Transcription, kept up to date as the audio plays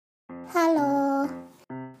Hello.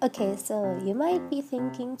 Okay, so you might be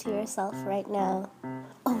thinking to yourself right now,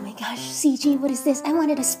 oh my gosh, CG, what is this? I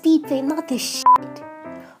wanted a speed paint, not this shit.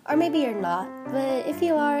 Or maybe you're not, but if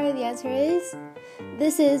you are, the answer is,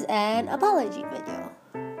 this is an apology video.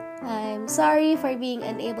 I'm sorry for being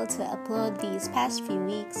unable to upload these past few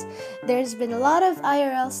weeks. There's been a lot of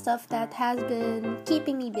IRL stuff that has been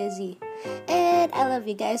keeping me busy. And I love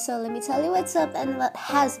you guys, so let me tell you what's up and what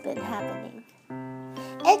has been happening.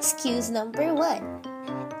 Excuse number 1.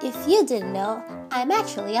 If you didn't know, I'm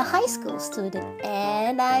actually a high school student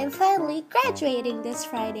and I'm finally graduating this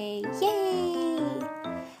Friday. Yay!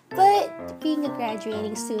 But being a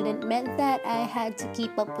graduating student meant that I had to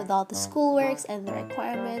keep up with all the schoolworks and the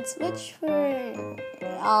requirements, which were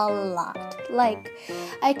a lot. Like,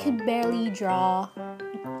 I could barely draw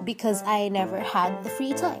because I never had the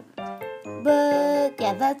free time. But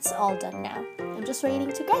yeah, that's all done now. I'm just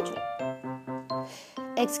waiting to graduate.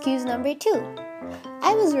 Excuse number 2.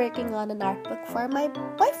 I was working on an art book for my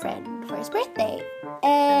boyfriend for his birthday.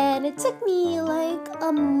 And it took me like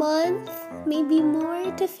a month, maybe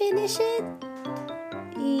more, to finish it.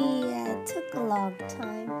 Yeah, it took a long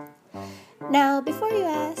time. Now, before you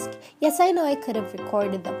ask, yes, I know I could have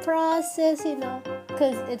recorded the process,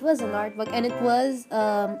 because it was an art book, and it was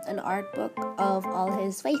an art book of all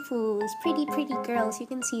his waifus, pretty girls. You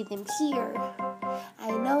can see them here.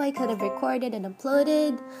 I know I could have recorded and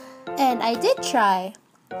uploaded, and I did try,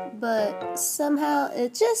 but somehow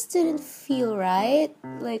it just didn't feel right.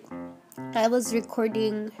 Like, I was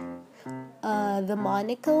recording the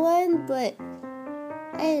Monica one, but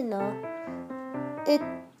I don't know. It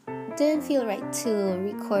didn't feel right to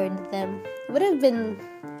record them. Would have been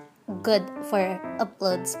good for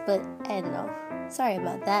uploads, but I don't know. Sorry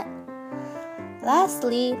about that.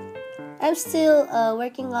 Lastly, I'm still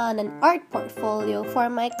working on an art portfolio for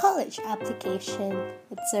my college application.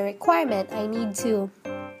 It's a requirement. I need to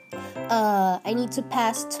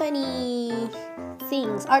pass 20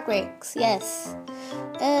 things, artworks, yes.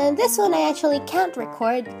 And this one I actually can't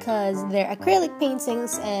record because they're acrylic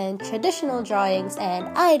paintings and traditional drawings, and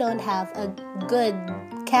I don't have a good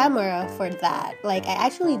camera for that. Like, I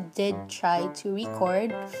actually did try to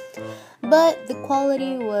record, but the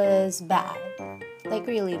quality was bad. Like,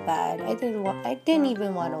 really bad. I didn't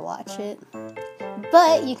even want to watch it.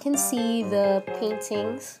 But you can see the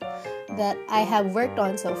paintings that I have worked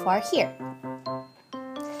on so far here.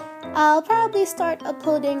 I'll probably start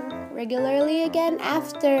uploading regularly again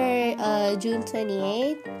after June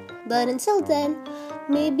 28th. But until then,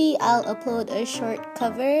 maybe I'll upload a short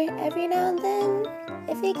cover every now and then,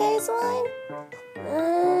 if you guys want.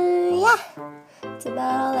 Yeah, that's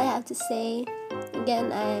about all I have to say.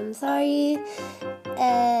 Again, I'm sorry,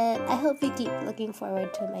 and I hope you keep looking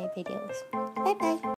forward to my videos. Bye-bye.